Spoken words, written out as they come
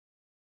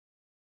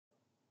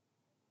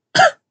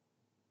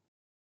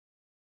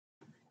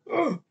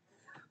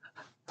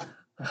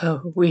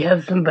We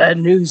have some bad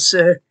news,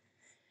 sir.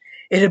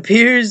 It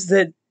appears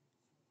that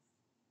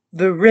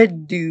the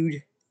red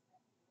dude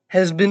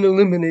has been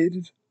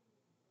eliminated.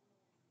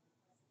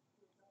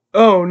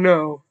 Oh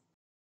no.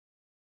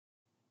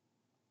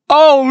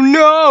 Oh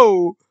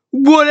no!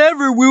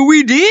 Whatever will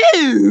we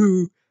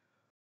do?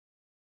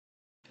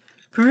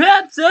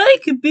 Perhaps I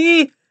could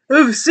be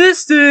of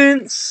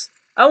assistance.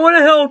 I want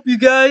to help you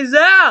guys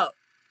out.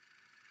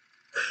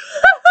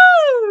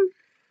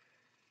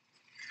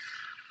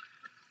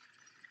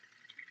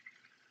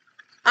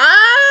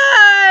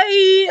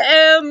 I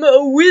am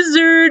a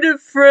wizard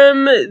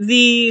from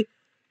the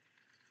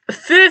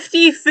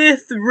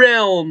 55th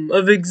realm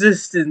of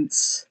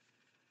existence.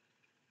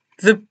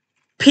 The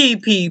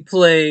PP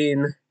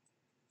plane.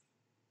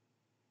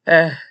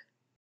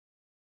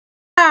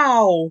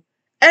 How?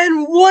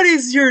 And what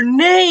is your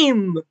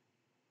name?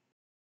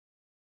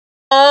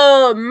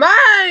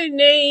 My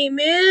name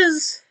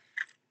is...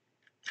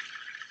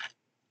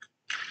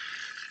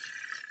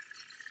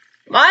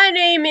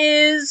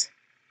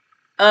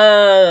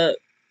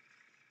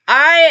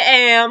 I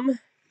am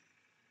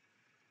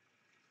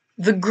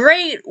the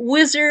Great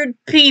Wizard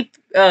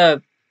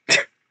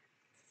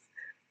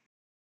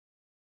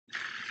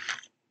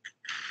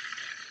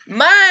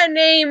My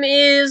name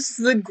is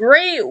the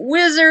Great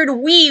Wizard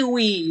Wee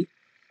Wee,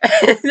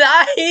 and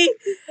I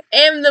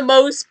am the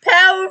most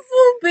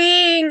powerful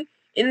being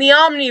in the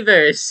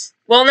Omniverse.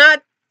 Well,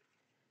 not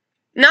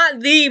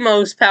the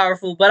most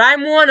powerful, but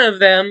I'm one of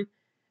them.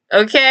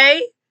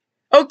 Okay?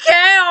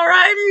 Okay,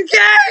 alright,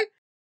 okay?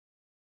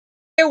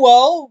 Okay,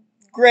 well,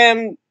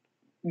 Great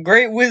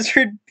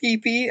Wizard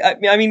PP, I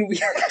mean,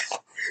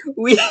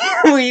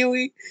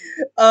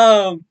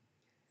 how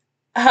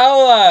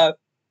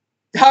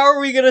are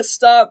we gonna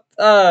stop,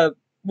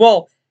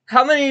 well,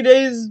 how many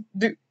days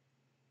do...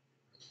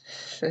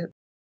 Shit.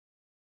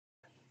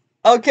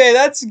 Okay,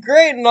 that's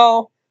great and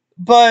all,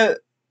 but,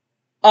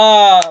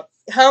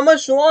 how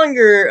much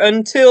longer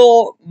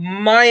until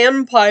my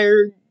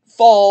empire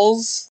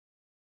falls?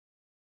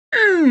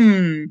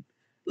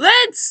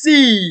 Let's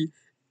see.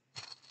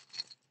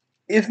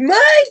 If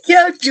my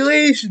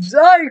calculations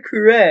are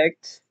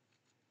correct,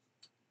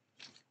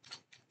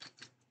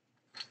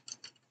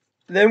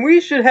 then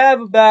we should have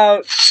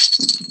about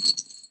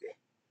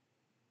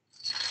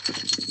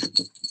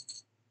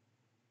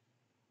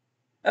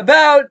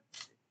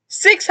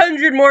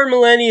 600 more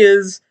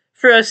millennias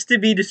for us to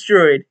be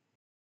destroyed.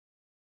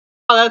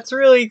 Oh, that's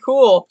really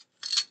cool.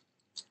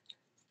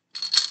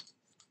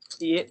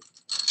 Yeah.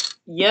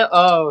 Yeah,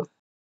 oh.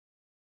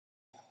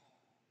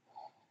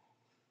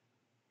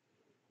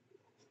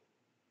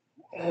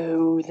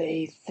 Oh,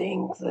 they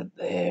think that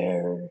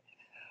they're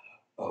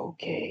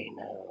okay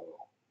now.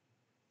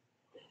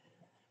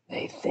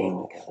 They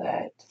think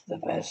that the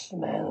best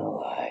man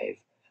alive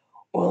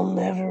will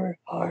never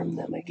harm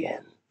them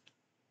again.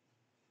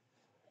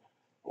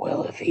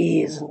 Well, if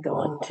he isn't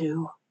going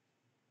to,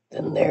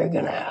 then they're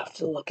gonna have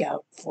to look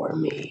out for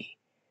me,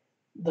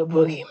 the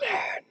boogeyman.